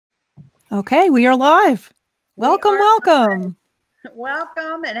Okay, we are live. We Welcome, are welcome.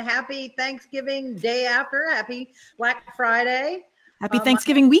 welcome and happy Thanksgiving day after. Happy Black Friday. Happy My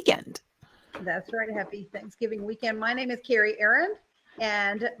Thanksgiving weekend. That's right. Happy Thanksgiving weekend. My name is Kerry Ahrend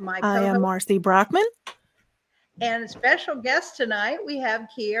and my I am co-host Marci Brockman. and special guest tonight. We have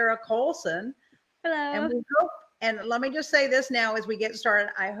Kiera Colson. And Hello. we hope, and let me just say this now as we get started.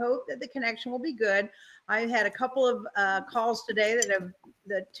 I hope that the connection will be good. I had a couple of calls today that have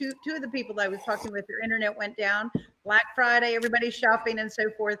the two of the people that I was talking with, their internet went down. Black Friday, everybody's shopping and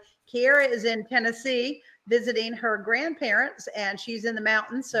so forth. Kiera is in Tennessee visiting her grandparents, and she's in the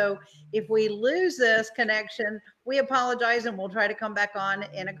mountains. So if we lose this connection, we apologize, and we'll try to come back on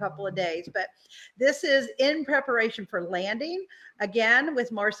in a couple of days. But this is in preparation for landing. Again,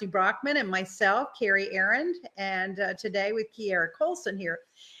 with Marci Brockman and myself, Kerry Ahrend, and today with Kiera Colson here.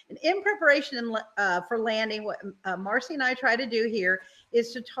 And in preparation for landing, what Marci and I try to do here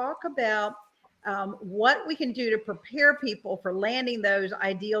is to talk about what we can do to prepare people for landing those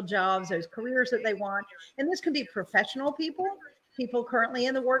ideal jobs, those careers that they want. And this can be professional people currently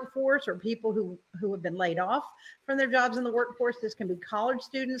in the workforce, or people who have been laid off from their jobs in the workforce. This can be college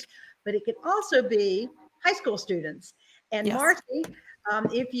students, but it can also be high school students. And Yes. Marci,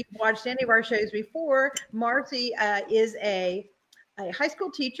 if you've watched any of our shows before, Marci is a high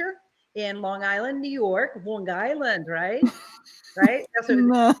school teacher in Long Island, New York. Long Island, right? Right? That's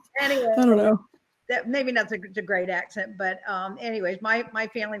what, anyway, I don't know. that maybe not a great accent, but anyways, my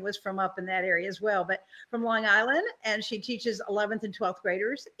family was from up in that area as well, but from Long Island, and she teaches 11th and 12th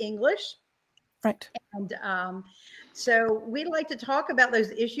graders English. Right. And so we'd like to talk about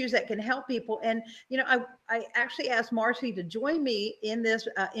those issues that can help people. And, you know, I actually asked Marci to join me in this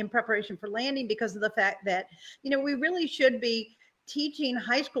in preparation for landing, because of the fact that, you know, we really should be teaching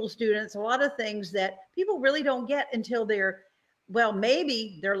high school students a lot of things that people really don't get until they're, well,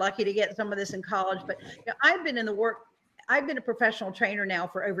 maybe they're lucky to get some of this in college. But you know, I've been a professional trainer now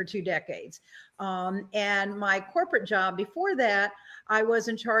for over 2 decades. And my corporate job before that, I was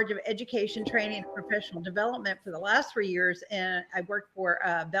in charge of education, training, and professional development for the last 3 years. And I worked for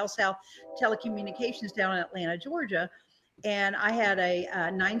Bell South Telecommunications down in Atlanta, Georgia. And I had a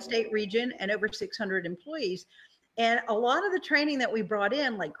 9-state region and over 600 employees. And a lot of the training that we brought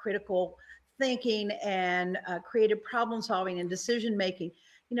in, like critical thinking and creative problem solving and decision making,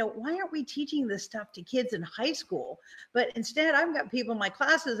 you know, why aren't we teaching this stuff to kids in high school? But instead, I've got people in my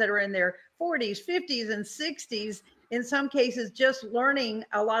classes that are in their 40s, 50s, and 60s, in some cases, just learning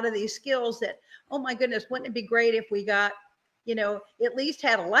a lot of these skills that, oh my goodness, wouldn't it be great if we got, you know, at least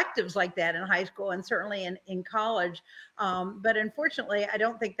had electives like that in high school and certainly in college. But unfortunately, I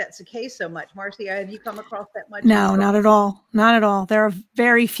don't think that's the case so much. Marci, have you come across that much? No, not at all. Not at all. There are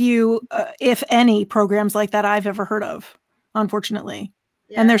very few, if any, programs like that I've ever heard of, unfortunately.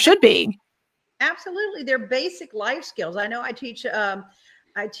 Yeah. And there should be. Absolutely. They're basic life skills. I know I teach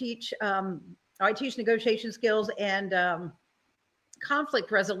negotiation skills and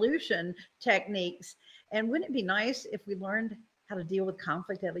conflict resolution techniques. And wouldn't it be nice if we learned how to deal with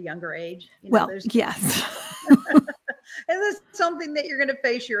conflict at a younger age? You know, well, yes. And this is something that you're going to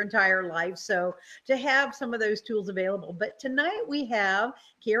face your entire life. So to have some of those tools available. But tonight we have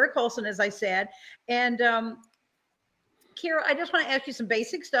Kiera Colson, as I said. And Kiera, I just want to ask you some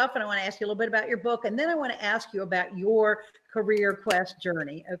basic stuff, and I want to ask you a little bit about your book, and then I want to ask you about your career quest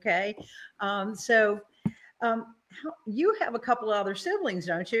journey. Okay. You have a couple of other siblings,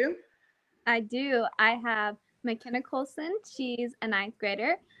 don't you? I do. I have McKenna Colson. She's a 9th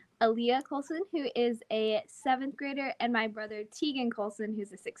grader. Aaliyah Colson, who is a 7th grader, and my brother Tegan Colson,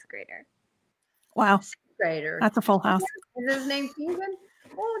 who's a 6th grader. Wow. 6th grader. That's a full house. Is his name Tegan?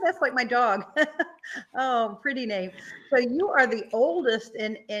 Oh, that's like my dog. Oh, pretty name. So you are the oldest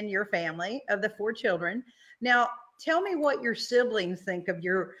in your family of the 4 children. Now, tell me what your siblings think of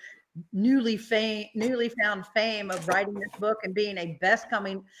your newly found fame of writing this book and being a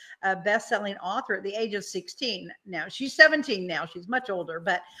best-selling author at the age of 16. Now she's 17 now. She's much older,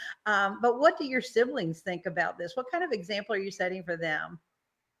 but what do your siblings think about this? What kind of example are you setting for them?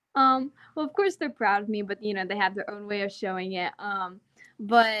 Well, of course they're proud of me, but you know, they have their own way of showing it.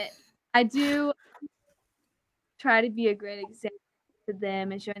 But I do try to be a great example to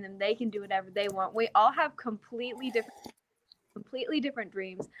them and showing them they can do whatever they want. We all have completely different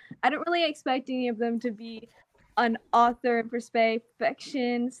dreams. I don't really expect any of them to be an author in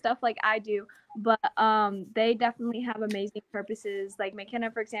perfection, stuff like I do, but they definitely have amazing purposes. Like McKenna,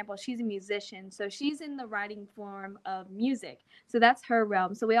 for example, she's a musician, so she's in the writing form of music, so that's her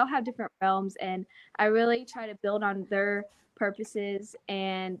realm. So we all have different realms, and I really try to build on their purposes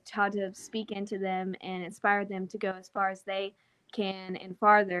and try to speak into them and inspire them to go as far as they can and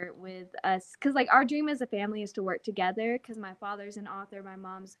farther with us, because like our dream as a family is to work together, because my father's an author, my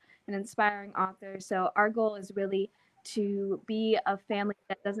mom's an inspiring author, so our goal is really to be a family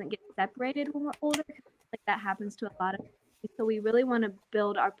that doesn't get separated when we're older, like that happens to a lot of families. So we really want to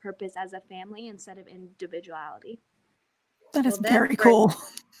build our purpose as a family instead of individuality. That is very cool.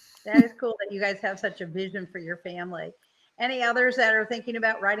 That is cool that you guys have such a vision for your family. Any others that are thinking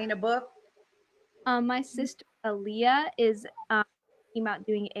about writing a book? My sister Aaliyah is thinking about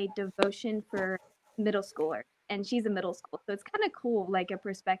doing a devotion for middle schoolers, and she's a middle school, so it's kind of cool, like a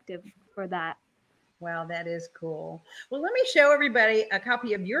perspective for that. Wow, that is cool. Well, let me show everybody a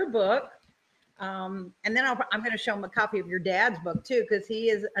copy of your book. And then I'm going to show them a copy of your dad's book too, because he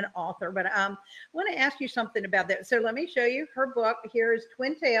is an author. But I want to ask you something about that. So let me show you her book. Here is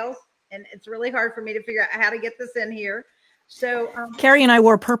Twin Tales, and it's really hard for me to figure out how to get this in here. So Kerry and I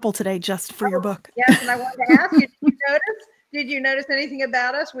wore purple today just for your book. Yes, and I wanted to ask you, did you notice anything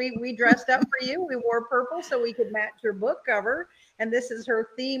about us? We dressed up for you. We wore purple so we could match your book cover, and this is her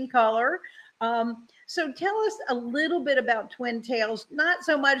theme color. So tell us a little bit about Twin Tales, not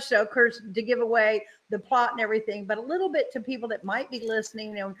so much so, of course, to give away the plot and everything, but a little bit to people that might be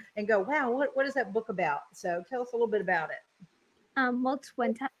listening and go, wow, what is that book about? So tell us a little bit about it. Well,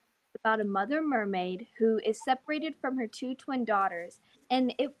 Twin Tales is about a mother mermaid who is separated from her two twin daughters,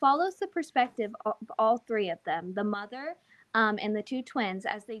 and it follows the perspective of all three of them, the mother, and the two twins,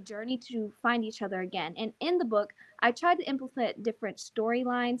 as they journey to find each other again. And in the book, I tried to implement different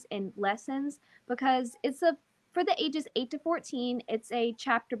storylines and lessons because it's for the ages 8 to 14. It's a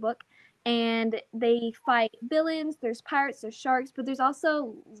chapter book, and they fight villains. There's pirates, there's sharks, but there's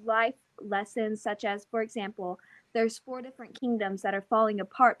also life lessons, such as, for example, there's 4 different kingdoms that are falling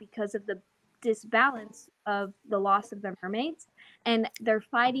apart because of the disbalance of the loss of the mermaids, and they're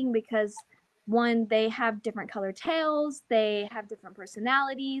fighting because one, they have different colored tails, they have different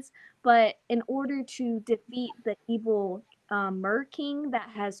personalities, but in order to defeat the evil Mer King that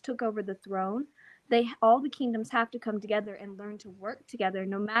has took over the throne, all the kingdoms have to come together and learn to work together,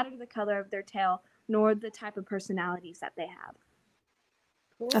 no matter the color of their tail nor the type of personalities that they have.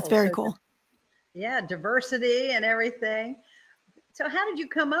 Cool. That's very cool. Yeah, diversity and everything. So how did you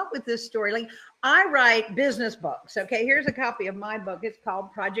come up with this story? Like, I write business books. Okay, here's a copy of my book. It's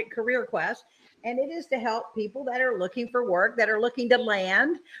called Project Career Quest, and it is to help people that are looking for work, that are looking to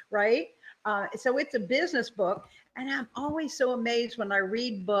land, right? So it's a business book, and I'm always so amazed when I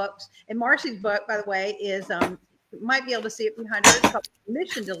read books. And Marci's book, by the way, is you might be able to see it behind her. It's called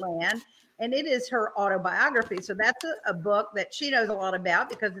Mission to Land, and it is her autobiography. So that's a book that she knows a lot about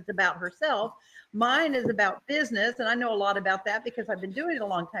because it's about herself. Mine is about business, and I know a lot about that because I've been doing it a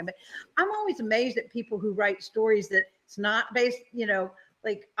long time. But I'm always amazed at people who write stories that it's not based,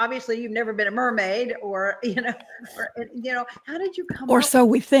 like obviously you've never been a mermaid, or how did you come? Or so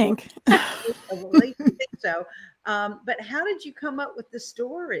we think. Well, at least we think so. But how did you come up with the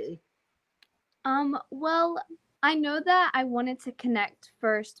story? Well, I know that I wanted to connect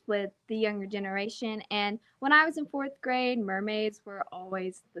first with the younger generation, and when I was in 4th grade, mermaids were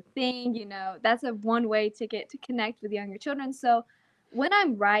always the thing, that's one way to get to connect with younger children. So when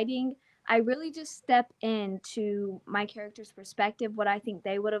I'm writing, I really just step into my character's perspective, what I think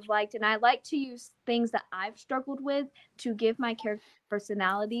they would have liked, and I like to use things that I've struggled with to give my character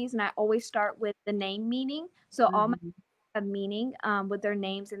personalities, and I always start with the name meaning. So all my have meaning with their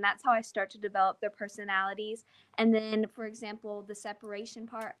names, and that's how I start to develop their personalities. And then, for example, the separation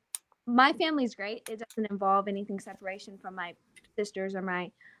part, my family's great. It doesn't involve anything separation from my sisters or my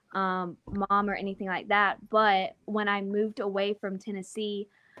mom or anything like that. But when I moved away from Tennessee,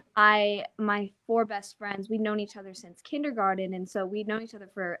 my 4 best friends, we've known each other since kindergarten, and so we've known each other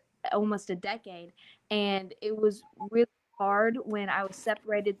for almost a decade, and it was really hard when I was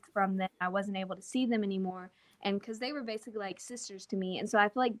separated from them. I wasn't able to see them anymore, and because they were basically like sisters to me. And so I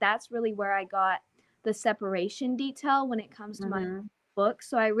feel like that's really where I got the separation detail when it comes to my book.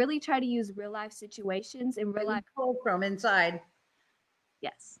 So I really try to use real life situations and real life pull from inside.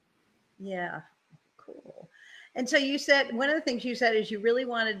 Yes. Yeah. Cool. And so you said, one of the things you said is you really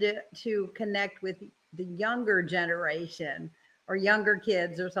wanted to connect with the younger generation or younger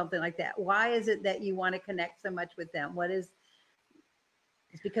kids or something like that. Why is it that you want to connect so much with them? It's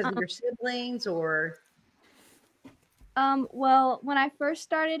because of your siblings, or? Well, when I first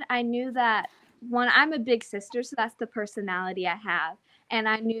started, I knew that I'm a big sister, so that's the personality I have. And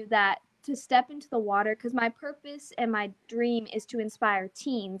I knew that to step into the water, because my purpose and my dream is to inspire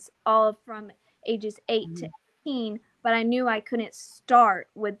teens, all from ages 8 to 18, but I knew I couldn't start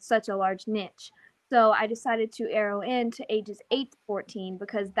with such a large niche. So I decided to arrow in to ages 8 to 14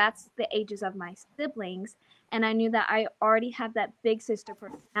 because that's the ages of my siblings. And I knew that I already had that big sister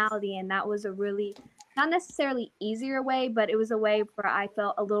personality, and that was a really, not necessarily easier way, but it was a way where I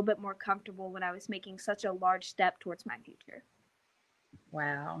felt a little bit more comfortable when I was making such a large step towards my future.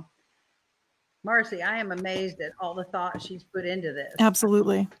 Wow. Marci, I am amazed at all the thought she's put into this.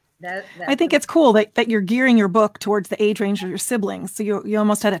 Absolutely. I think it's cool that you're gearing your book towards the age range of your siblings. So you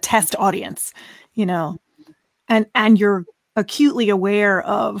almost had a test audience, you know, and you're acutely aware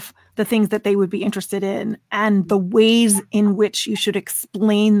of the things that they would be interested in and the ways in which you should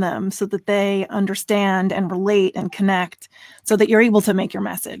explain them so that they understand and relate and connect, so that you're able to make your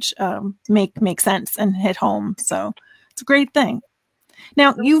message make sense and hit home. So it's a great thing.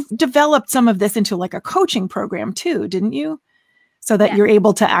 Now, you've developed some of this into like a coaching program too, didn't you? So that you're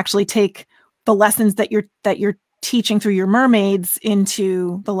able to actually take the lessons that you're teaching through your mermaids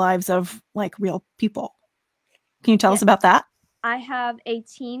into the lives of like real people. Can you tell us about that? I have a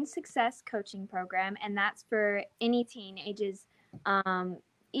teen success coaching program, and that's for any teen ages,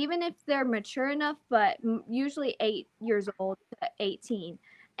 even if they're mature enough, but usually 8 years old to 18.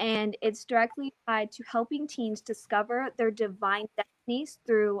 And it's directly tied to helping teens discover their divine destinies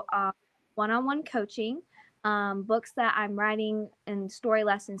through one-on-one coaching, books that I'm writing, and story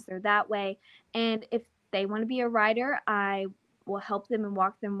lessons through that way. And if they want to be a writer, I will help them and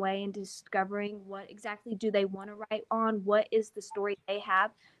walk them way in discovering what exactly do they want to write on, what is the story they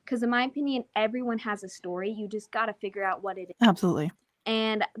have. Because in my opinion, everyone has a story. You just got to figure out what it is. Absolutely.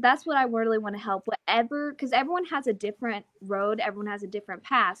 And that's what I really want to help, whatever, because everyone has a different road, everyone has a different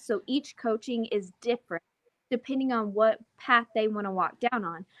path. So each coaching is different depending on what path they want to walk down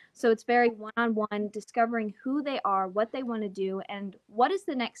on. So it's very one-on-one, discovering who they are, what they want to do, and what is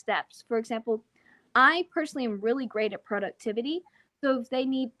the next steps. For example, I personally am really great at productivity. So if they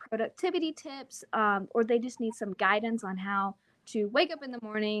need productivity tips, or they just need some guidance on how to wake up in the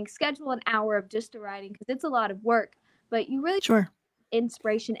morning, schedule an hour of just writing, because it's a lot of work, but you really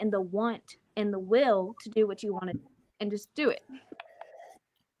inspiration and the want and the will to do what you want to do and just do it.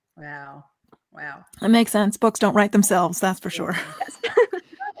 Wow. That makes sense. Books don't write themselves, that's for sure.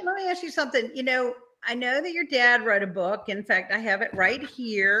 Let me ask you something. You know, I know that your dad wrote a book. In fact, I have it right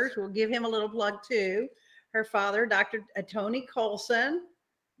here. So we'll give him a little plug too. Her father, Dr. Tony Colson.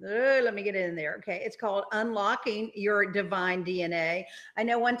 Let me get it in there. Okay. It's called Unlocking Your Divine DNA. I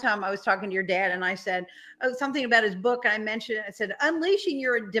know one time I was talking to your dad and I said something about his book. I mentioned it. I said, Unleashing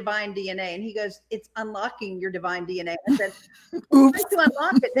Your Divine DNA. And he goes, it's Unlocking Your Divine DNA. I said, once you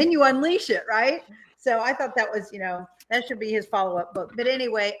unlock it, then you unleash it, right? So I thought that was, you know, that should be his follow-up book. But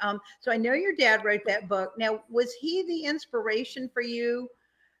anyway, so I know your dad wrote that book. Now, was he the inspiration for you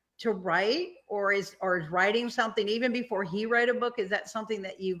to write, or is writing something even before he wrote a book? Is that something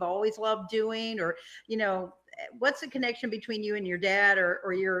that you've always loved doing? Or, you know, what's the connection between you and your dad,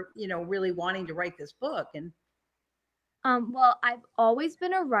 or you're, you know, really wanting to write this book? And well, I've always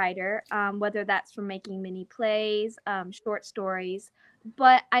been a writer, whether that's from making mini plays, short stories,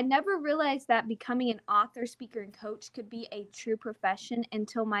 but I never realized that becoming an author, speaker, and coach could be a true profession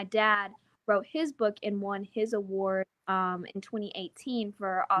until my dad wrote his book and won his award in 2018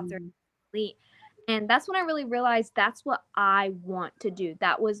 for Author Elite. And that's when I really realized that's what I want to do.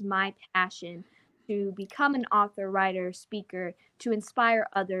 That was my passion, to become an author, writer, speaker, to inspire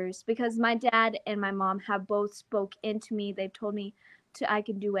others, because my dad and my mom have both spoke into me. They've told me I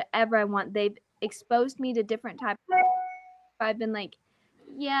can do whatever I want. They've exposed me to different types of I've been like,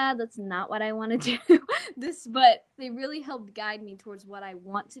 yeah, that's not what I want to do. But they really helped guide me towards what I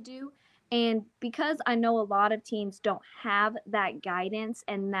want to do. And because I know a lot of teens don't have that guidance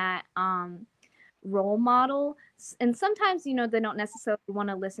and that role model, and sometimes, you know, they don't necessarily want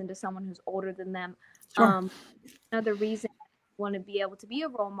to listen to someone who's older than them. Another reason I want to be able to be a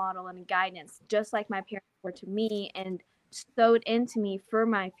role model and a guidance, just like my parents were to me, and sewed into me for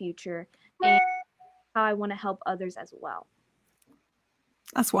my future, and how I want to help others as well.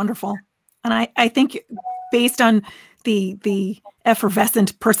 That's wonderful. And I think based on the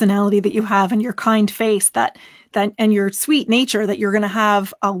effervescent personality that you have and your kind face that and your sweet nature, that you're going to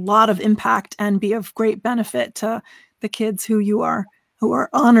have a lot of impact and be of great benefit to the kids who are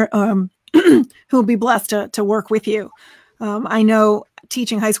honored, who will be blessed to work with you. I know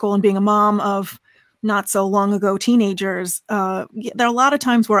teaching high school and being a mom of not so long ago teenagers, there are a lot of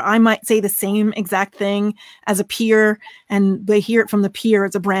times where I might say the same exact thing as a peer, and they hear it from the peer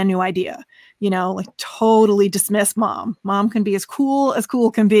as a brand new idea, you know, like totally dismiss mom. Mom can be as cool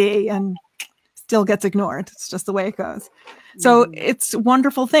can be and still gets ignored. It's just the way it goes. So it's a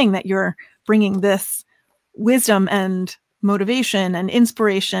wonderful thing that you're bringing this wisdom and motivation and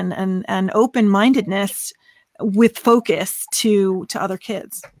inspiration and open-mindedness with focus to other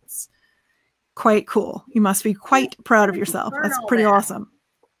kids. quite cool. You must be quite proud of yourself. That's pretty awesome.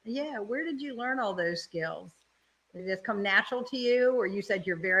 Yeah. Where did you learn all those skills? Did it just come natural to you, or you said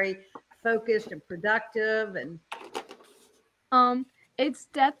you're very focused and productive? And it's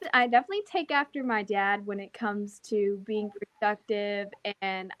I definitely take after my dad when it comes to being productive,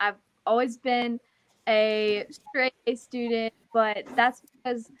 and I've always been a straight A student, but that's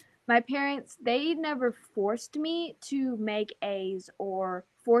because my parents, they never forced me to make A's or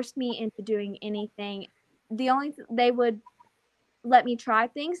forced me into doing anything. They would let me try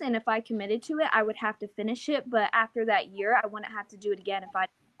things, and if I committed to it, I would have to finish it, but after that year, I wouldn't have to do it again if I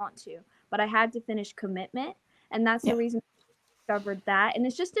didn't want to. But I had to finish commitment, and that's the reason I discovered that. And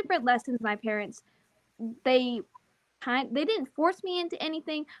it's just different lessons. My parents, they they didn't force me into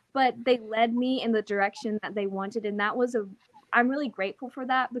anything, but they led me in the direction that they wanted, and I'm really grateful for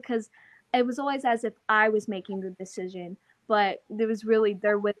that, because it was always as if I was making the decision, but there was really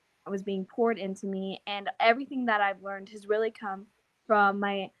their wisdom that was being poured into me, and everything that I've learned has really come from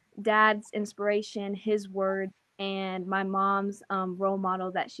my dad's inspiration, his words, and my mom's role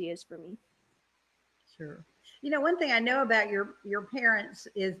model that she is for me. Sure. One thing I know about your parents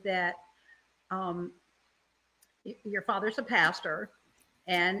is that um, your father's a pastor,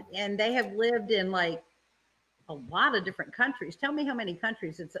 and they have lived in like a lot of different countries. Tell me how many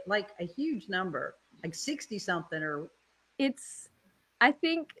countries. It's like a huge number, like 60 something, or it's I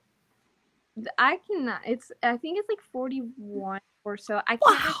think I think it's like 41 or so. I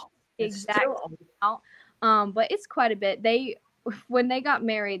can't remember the exact amount, but it's quite a bit. When they got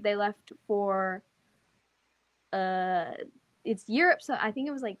married, they left for it's Europe, so I think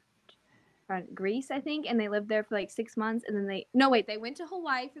it was like Greece, I think, and they lived there for like 6 months, and then they went to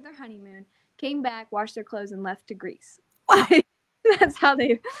Hawaii for their honeymoon, came back, washed their clothes, and left to Greece. Wow. That's how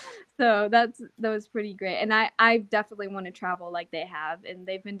that was pretty great. And I definitely want to travel like they have, and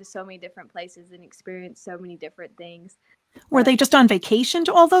they've been to so many different places and experienced so many different things. Were they just on vacation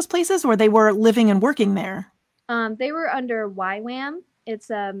to all those places, or they were living and working there? They were under YWAM.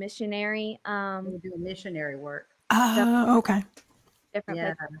 It's a missionary. they do missionary work. Okay. Different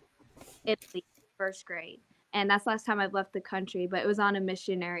places. Italy, first grade, and that's the last time I've left the country, but it was on a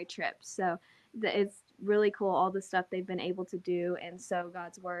missionary trip. So it's really cool, all the stuff they've been able to do and sow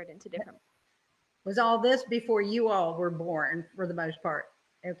God's word into different. Was all this before you all were born, for the most part?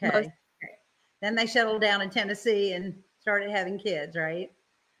 Okay. Then they settled down in Tennessee and started having kids, right?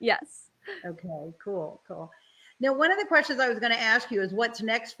 Yes. Okay, cool. Now, one of the questions I was going to ask you is what's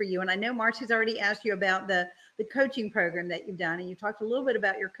next for you? And I know Marci's already asked you about the coaching program that you've done, and you talked a little bit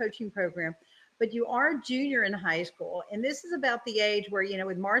about your coaching program, but you are a junior in high school. And this is about the age where,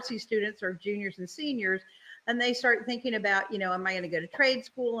 with Marci, students are juniors and seniors, and they start thinking about, am I going to go to trade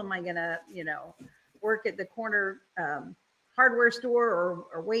school? Am I going to, work at the corner hardware store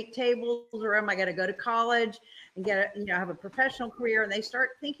or wait tables, or am I going to go to college and have a professional career? And they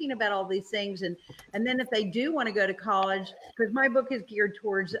start thinking about all these things. And then if they do want to go to college, because my book is geared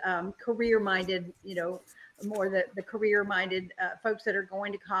towards career-minded, more the career-minded folks that are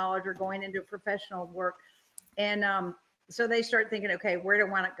going to college or going into professional work. And so they start thinking, okay, where do I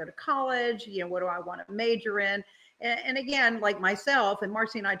want to go to college? What do I want to major in? And again, like myself, and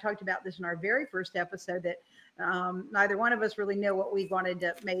Marci and I talked about this in our very first episode, that neither one of us really know what we wanted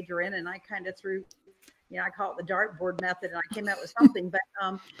to major in. And I kind of threw, I call it the dartboard method, and I came out with something. But,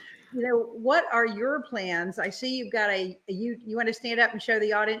 what are your plans? I see you've got you want to stand up and show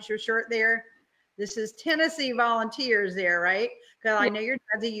the audience your shirt there? This is Tennessee Volunteers there, right? Because I know your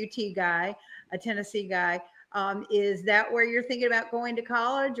dad's a UT guy, a Tennessee guy. Is that where you're thinking about going to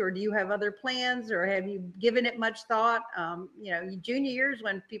college, or do you have other plans, or have you given it much thought? Junior years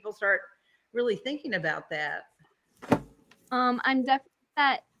when people start really thinking about that. I'm definitely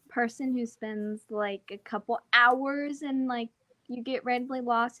that person who spends like a couple hours and like you get randomly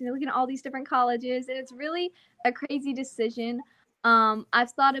lost and you're looking at all these different colleges, and it's really a crazy decision.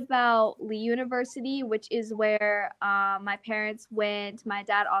 I've thought about Lee University, which is where my parents went. My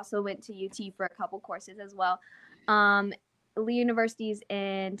dad also went to UT for a couple courses as well. Lee University's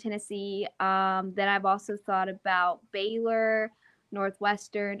in Tennessee. Then I've also thought about Baylor,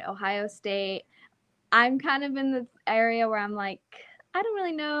 Northwestern, Ohio State. I'm kind of in the area where I'm like, I don't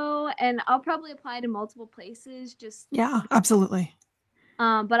really know, and I'll probably apply to multiple places. Yeah, absolutely.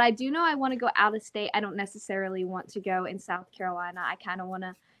 But I do know I want to go out of state. I don't necessarily want to go in South Carolina. I kind of want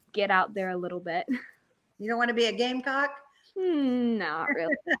to get out there a little bit. You don't want to be a Gamecock? Not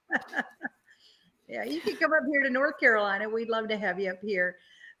really. Yeah, you can come up here to North Carolina. We'd love to have you up here.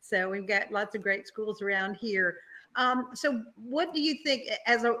 So we've got lots of great schools around here. So what do you think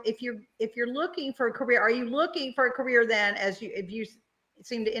if you're looking for a career, are you looking for a career then, if you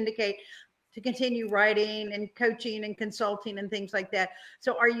seem to indicate, to continue writing and coaching and consulting and things like that.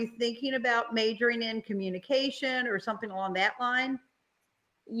 So are you thinking about majoring in communication or something along that line?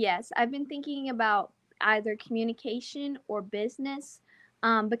 Yes, I've been thinking about either communication or business,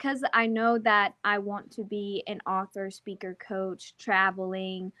 because I know that I want to be an author, speaker, coach,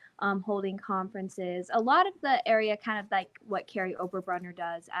 traveling, holding conferences. A lot of the area, kind of like what Carrie Oberbrunner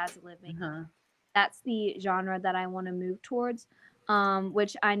does as a living. Uh-huh. That's the genre that I want to move towards,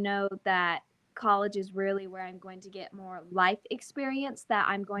 which I know that college is really where I'm going to get more life experience, that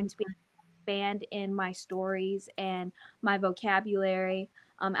I'm going to be expand in my stories and my vocabulary,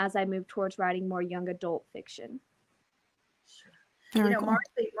 as I move towards writing more young adult fiction. Very cool.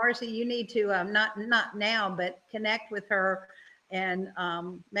 Marci, you need to not now, but connect with her and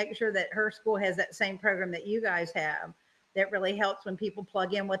make sure that her school has that same program that you guys have. That really helps when people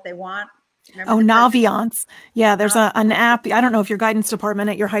plug in what they want. Remember Naviance. Yeah, there's an app. I don't know if your guidance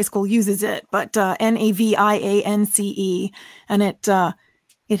department at your high school uses it, but Naviance, and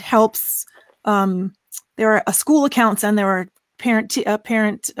it helps. There are school accounts and there are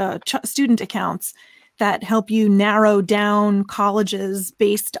student accounts that help you narrow down colleges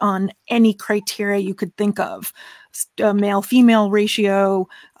based on any criteria you could think of: male-female ratio,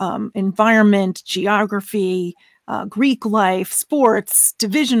 environment, geography, Greek life, sports,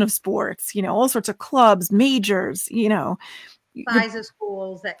 division of sports, all sorts of clubs, majors, size of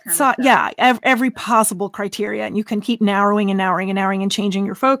schools, that kind of stuff. Yeah, every possible criteria, and you can keep narrowing and narrowing and narrowing and changing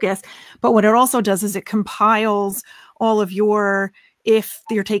your focus. But what it also does is it compiles all of your, if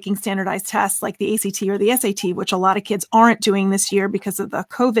you're taking standardized tests like the ACT or the SAT, which a lot of kids aren't doing this year because of the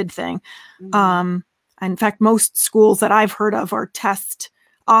COVID thing. Mm-hmm. In fact, most schools that I've heard of are test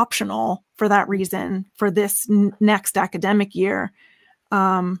optional for that reason for this next academic year.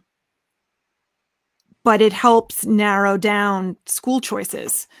 But it helps narrow down school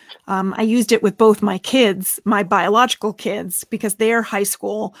choices. I used it with both my kids, my biological kids, because their high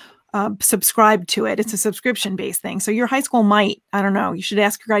school subscribed to it. It's a subscription-based thing. So your high school might, I don't know, you should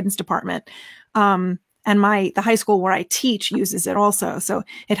ask your guidance department. And the high school where I teach uses it also. So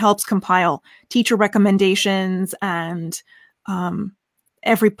it helps compile teacher recommendations and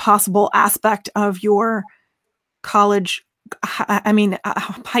every possible aspect of your college,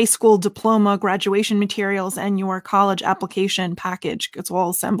 high school diploma, graduation materials, and your college application package. It's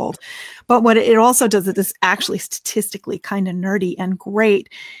all assembled. But what it also does, it is actually statistically kind of nerdy and great,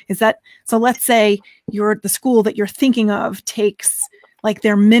 is that, so let's say the school that you're thinking of takes like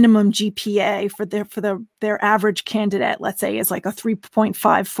their minimum GPA for their average candidate, let's say, is like a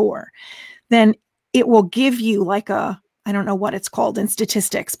 3.54. Then it will give you like I don't know what it's called in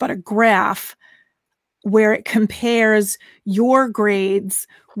statistics, but a graph where it compares your grades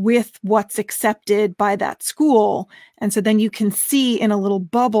with what's accepted by that school. And so then you can see in a little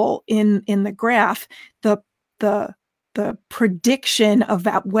bubble in the graph, the prediction of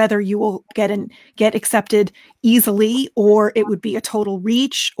that, whether you will get accepted easily, or it would be a total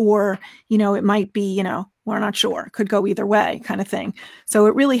reach, or, it might be, we're not sure, could go either way kind of thing. So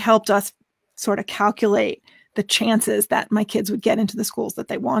it really helped us sort of calculate the chances that my kids would get into the schools that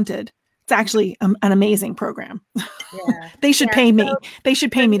they wanted. It's actually an amazing program. Yeah. They should pay me. They should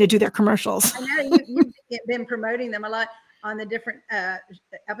pay me to do their commercials. I know you've been promoting them a lot on the different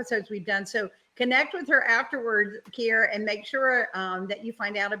episodes we've done. So connect with her afterwards, Kiera, and make sure that you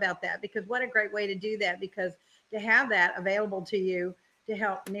find out about that, because what a great way to do that, because to have that available to you to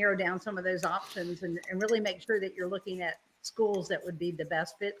help narrow down some of those options and really make sure that you're looking at schools that would be the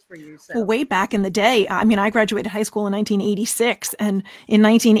best fits for you. So, well, way back in the day, I graduated high school in 1986, and in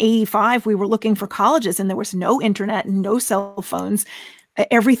 1985, we were looking for colleges, and there was no internet and no cell phones.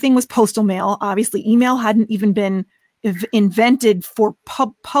 Everything was postal mail. Obviously, email hadn't even been invented for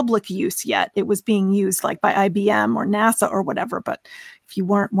public use yet. It was being used like by IBM or NASA or whatever, but if you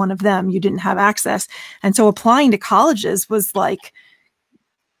weren't one of them, you didn't have access. And so applying to colleges was like,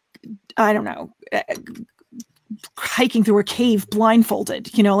 I don't know, hiking through a cave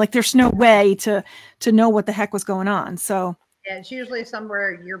blindfolded, like there's no way to know what the heck was going on. So yeah, it's usually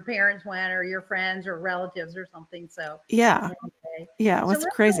somewhere your parents went or your friends or relatives or something. So yeah, it was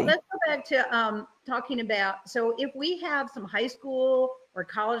crazy. Let's go back to talking about, so if we have some high school or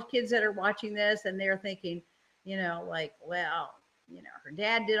college kids that are watching this and they're thinking, like, well, her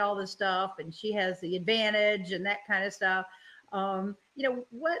dad did all this stuff and she has the advantage and that kind of stuff.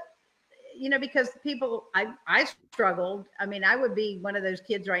 Because people, I struggled. I would be one of those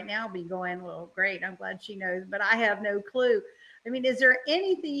kids right now, be going, well, great, I'm glad she knows, but I have no clue. Is there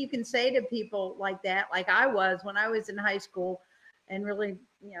anything you can say to people like that, like I was when I was in high school and really,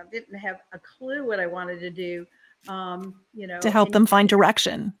 didn't have a clue what I wanted to do, to help them find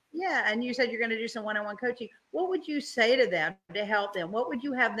direction? Yeah. And you said you're going to do some one-on-one coaching. What would you say to them to help them? What would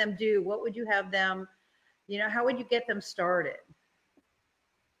you have them do? What would you have them, how would you get them started?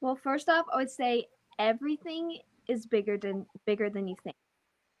 Well, first off, I would say everything is bigger than you think,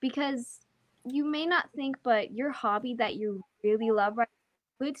 because you may not think, but your hobby that you really love right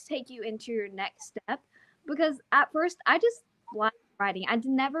now could take you into your next step. Because at first, I just liked writing. I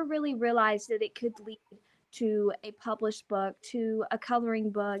never really realized that it could lead to a published book, to a coloring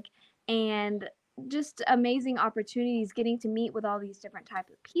book, and just amazing opportunities getting to meet with all these different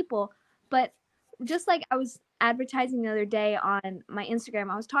types of people. But just like I was advertising the other day on my Instagram,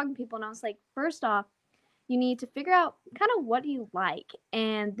 I was talking to people and I was like, first off, you need to figure out kind of what you like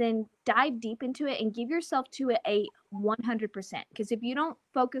and then dive deep into it and give yourself to it a 100%. Because if you don't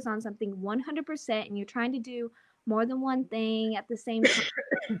focus on something 100% and you're trying to do more than one thing at the same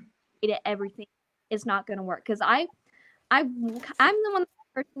time, at everything, it's not going to work. Because I'm the one of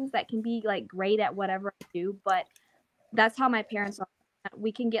the persons that can be like great at whatever I do, but that's how my parents are.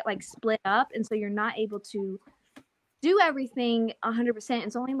 We can get like split up, and so you're not able to do everything 100%.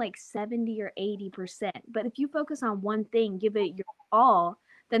 It's only like 70 or 80%. But if you focus on one thing, give it your all,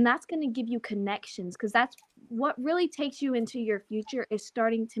 then that's going to give you connections, because that's what really takes you into your future, is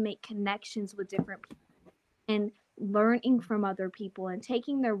starting to make connections with different people and learning from other people and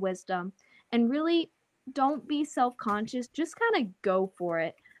taking their wisdom. And really, don't be self-conscious. Just kind of go for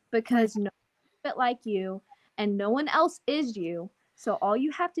it, because no one like you and no one else is you. So all you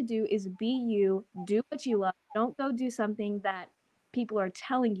have to do is be you, do what you love. Don't go do something that people are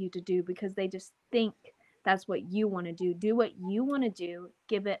telling you to do because they just think that's what you want to do. Do what you want to do,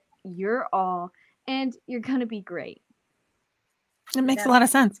 give it your all, and you're going to be great. It makes a lot of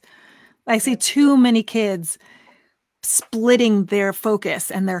sense. I see too many kids splitting their focus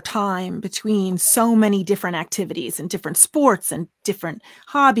and their time between so many different activities and different sports and different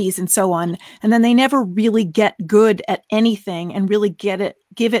hobbies and so on. And then they never really get good at anything and really give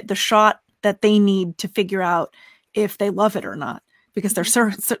it the shot that they need to figure out if they love it or not, because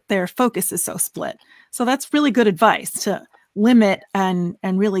their focus is so split. So that's really good advice, to limit and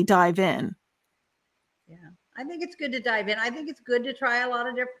really dive in. Yeah. I think it's good to dive in. I think it's good to try a lot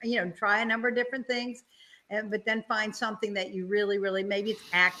of different, try a number of different things. But then find something that you really, really, maybe it's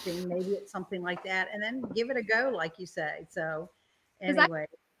acting, maybe it's something like that, and then give it a go, like you say. So anyway.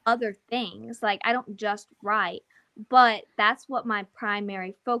 Other things, like I don't just write, but that's what my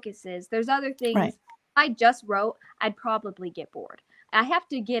primary focus is. There's other things. Right. If I just wrote, I'd probably get bored. I have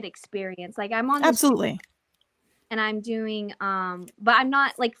to get experience. Like I'm on absolutely. And I'm doing, but I'm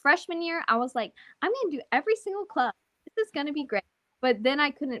not, like freshman year, I was like, I'm going to do every single club. This is going to be great. But then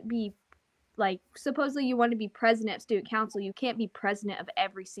I couldn't be, like, supposedly you want to be president of student council. You can't be president of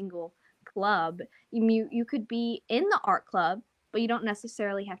every single club. You could be in the art club, but you don't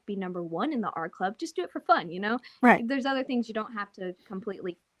necessarily have to be number one in the art club. Just do it for fun, Right. There's other things you don't have to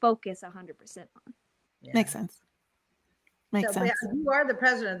completely focus 100% on. Yeah. Makes sense. Makes sense. You are the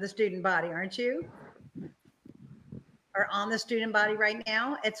president of the student body, aren't you? Or on the student body right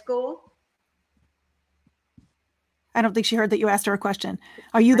now at school? I don't think she heard that you asked her a question.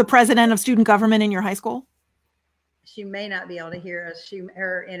 Are you the president of student government in your high school? She may not be able to hear us.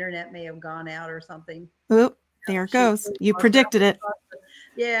 Her internet may have gone out or something. Oop, there it goes. You predicted it.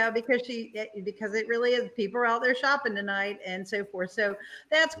 Yeah, because it really is. People are out there shopping tonight and so forth. So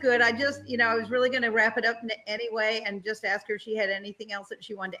that's good. I just, I was really going to wrap it up anyway and just ask her if she had anything else that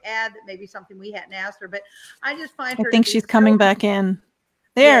she wanted to add, that maybe something we hadn't asked her. But I just find her. I think she's coming back in.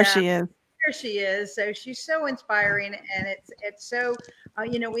 There she is. There she is. So she's so inspiring, and it's so,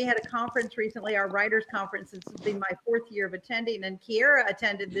 we had a conference recently, our writers conference. It's been my 4th year of attending, and Kiera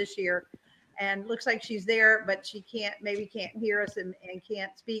attended this year, and looks like she's there, but she can't hear us and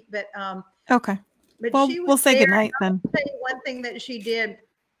can't speak. But okay. But well, we'll say goodnight then. I'll tell you one thing that she did.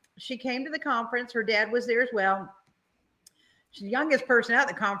 She came to the conference. Her dad was there as well. She's the youngest person at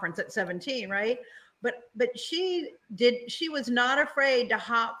the conference at 17, right? But she was not afraid to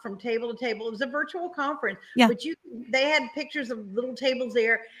hop from table to table. It was a virtual conference, but they had pictures of little tables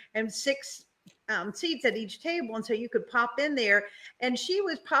there and 6 seats at each table. And so you could pop in there, and she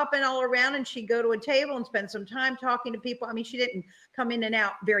was popping all around, and she'd go to a table and spend some time talking to people. I mean, she didn't come in and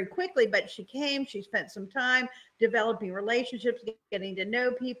out very quickly, but she spent some time developing relationships, getting to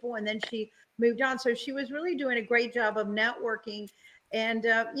know people, and then she moved on. So she was really doing a great job of networking and,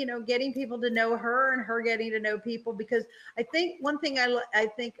 getting people to know her and her getting to know people. Because I think one thing I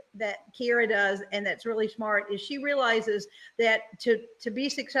think that Kiera does, and that's really smart, is she realizes that to be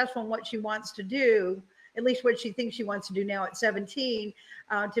successful in what she wants to do, at least what she thinks she wants to do now at 17,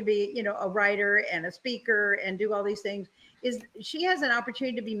 to be, a writer and a speaker and do all these things, is she has an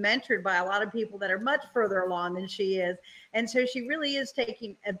opportunity to be mentored by a lot of people that are much further along than she is. And so she really is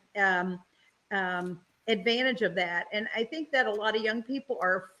taking advantage of that. And I think that a lot of young people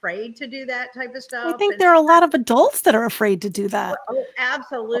are afraid to do that type of stuff. I think and there are a lot of adults that are afraid to do that. Oh,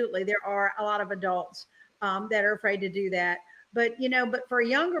 absolutely. There are a lot of adults that are afraid to do that. But, but for a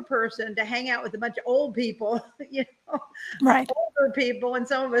younger person to hang out with a bunch of old people, right, older people, and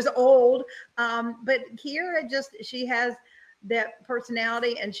some of us old. But Kiera she has that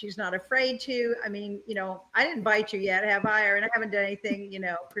personality, and she's not afraid to. I mean, I didn't bite you yet, have I? And I haven't done anything,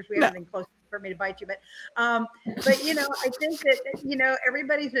 of course we haven't been close for me to bite you, but I think that,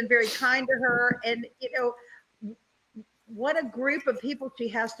 everybody's been very kind to her, and, what a group of people she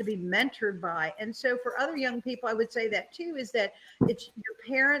has to be mentored by. And so for other young people, I would say that too, is that it's your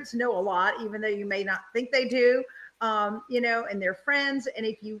parents know a lot, even though you may not think they do, and their friends. And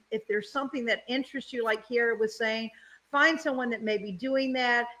if there's something that interests you, like Kiera was saying, find someone that may be doing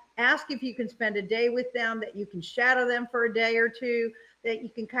that. Ask if you can spend a day with them, that you can shadow them for a day or two, that you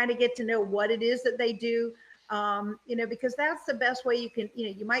can kind of get to know what it is that they do. Because that's the best way you can,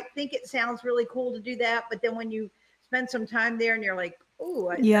 you might think it sounds really cool to do that, but then when you spend some time there and you're like, oh,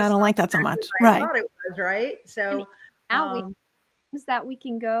 yeah, I don't like that so much. Right. I thought it was, right. So that we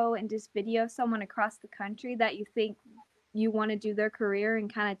can go and just video someone across the country that you think you want to do their career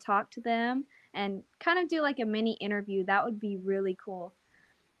and kind of talk to them and kind of do like a mini interview. That would be really cool.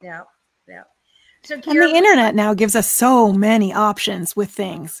 Yeah. Yeah. So and the internet now gives us so many options with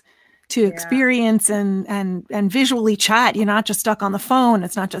things to experience and visually chat. You're not just stuck on the phone.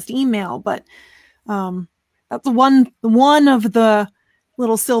 It's not just email, but that's one of the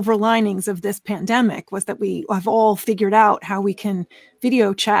little silver linings of this pandemic was that we have all figured out how we can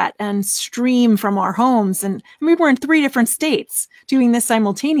video chat and stream from our homes. And we were in 3 different states doing this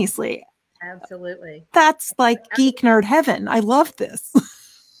simultaneously. Absolutely. That's like geek nerd heaven. I love this.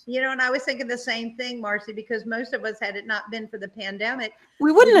 And I was thinking the same thing, Marci, because most of us, had it not been for the pandemic,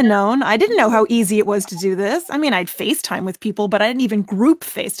 we wouldn't have known. I didn't know how easy it was to do this. I mean, I'd FaceTime with people, but I didn't even group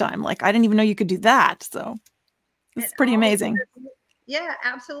FaceTime. Like, I didn't even know you could do that. So it's pretty amazing. Yeah,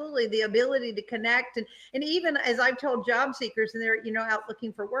 absolutely. The ability to connect. And even as I've told job seekers and they're, out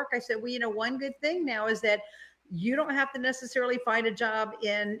looking for work, I said, well, one good thing now is that you don't have to necessarily find a job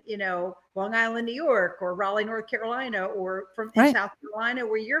in, Long Island, New York, or Raleigh, North Carolina, or in South Carolina,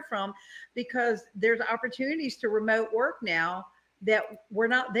 where you're from, because there's opportunities to remote work now that were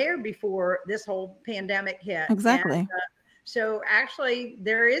not there before this whole pandemic hit. Exactly. And, so actually,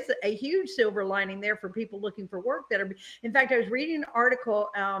 there is a huge silver lining there for people looking for work in fact, I was reading an article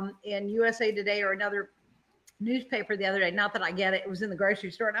in USA Today or another newspaper the other day. Not that I get it. It was in the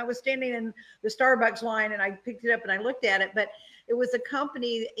grocery store, and I was standing in the Starbucks line, and I picked it up and I looked at it. But it was a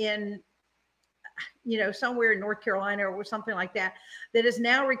company in, somewhere in North Carolina or something like that, that is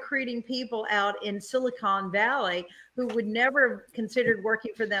now recruiting people out in Silicon Valley who would never have considered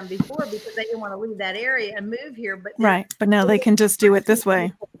working for them before because they didn't want to leave that area and move here. But now they can just do it this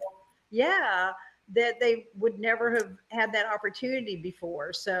way. Yeah, that they would never have had that opportunity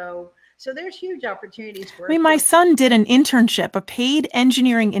before. So there's huge opportunities for. I mean, my son did an internship, a paid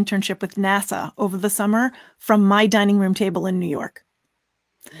engineering internship with NASA over the summer from my dining room table in New York.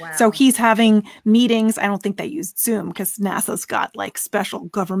 Wow. So he's having meetings. I don't think they used Zoom because NASA's got like special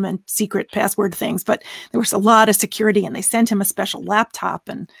government secret password things, but there was a lot of security and they sent him a special laptop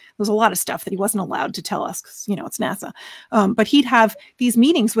and there was a lot of stuff that he wasn't allowed to tell us because, it's NASA. But he'd have these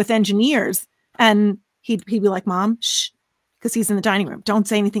meetings with engineers and he'd be like, Mom, shh, because he's in the dining room. Don't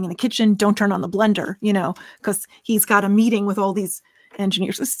say anything in the kitchen. Don't turn on the blender, because he's got a meeting with all these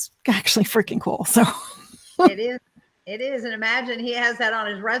engineers. It's actually freaking cool. So it is. It is. And imagine he has that on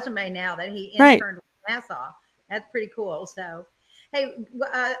his resume now that he interned with NASA. That's pretty cool. So, hey,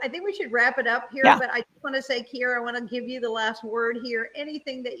 I think we should wrap it up here. Yeah. But I just want to say, Kiera, I want to give you the last word here.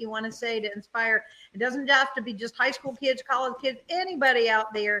 Anything that you want to say to inspire. It doesn't have to be just high school kids, college kids, anybody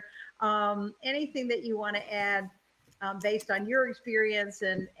out there. Anything that you want to add based on your experience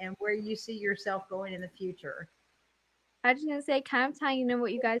and where you see yourself going in the future. I just want to say, kind of tying in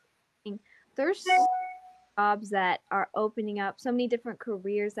what you guys are saying, there's jobs that are opening up, so many different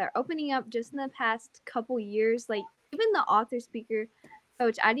careers that are opening up just in the past couple years. Like even the author speaker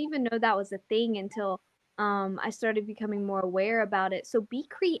coach, I didn't even know that was a thing until I started becoming more aware about it. So be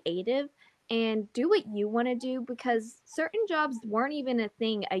creative and do what you want to do, because certain jobs weren't even a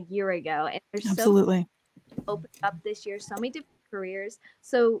thing a year ago, and there's absolutely so opened up this year, so many different careers.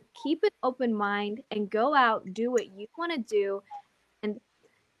 So keep an open mind and go out, do what you want to do, and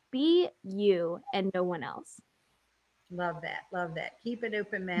be you and no one else. Love that. Love that. Keep an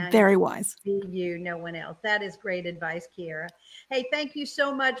open mind. Very wise. Be you, no one else. That is great advice, Kiera. Hey, thank you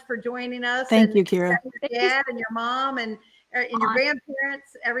so much for joining us. Thank you, Kiera. Your dad and your mom and your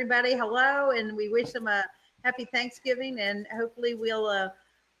grandparents, everybody, hello. And we wish them a happy Thanksgiving. And hopefully we'll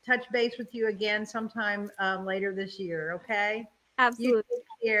touch base with you again sometime later this year. Okay. Absolutely.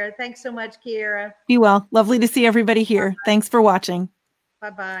 You Thanks so much, Kiera. Be well. Lovely to see everybody here. Thanks for watching.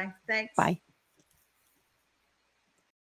 Bye-bye. Thanks. Bye.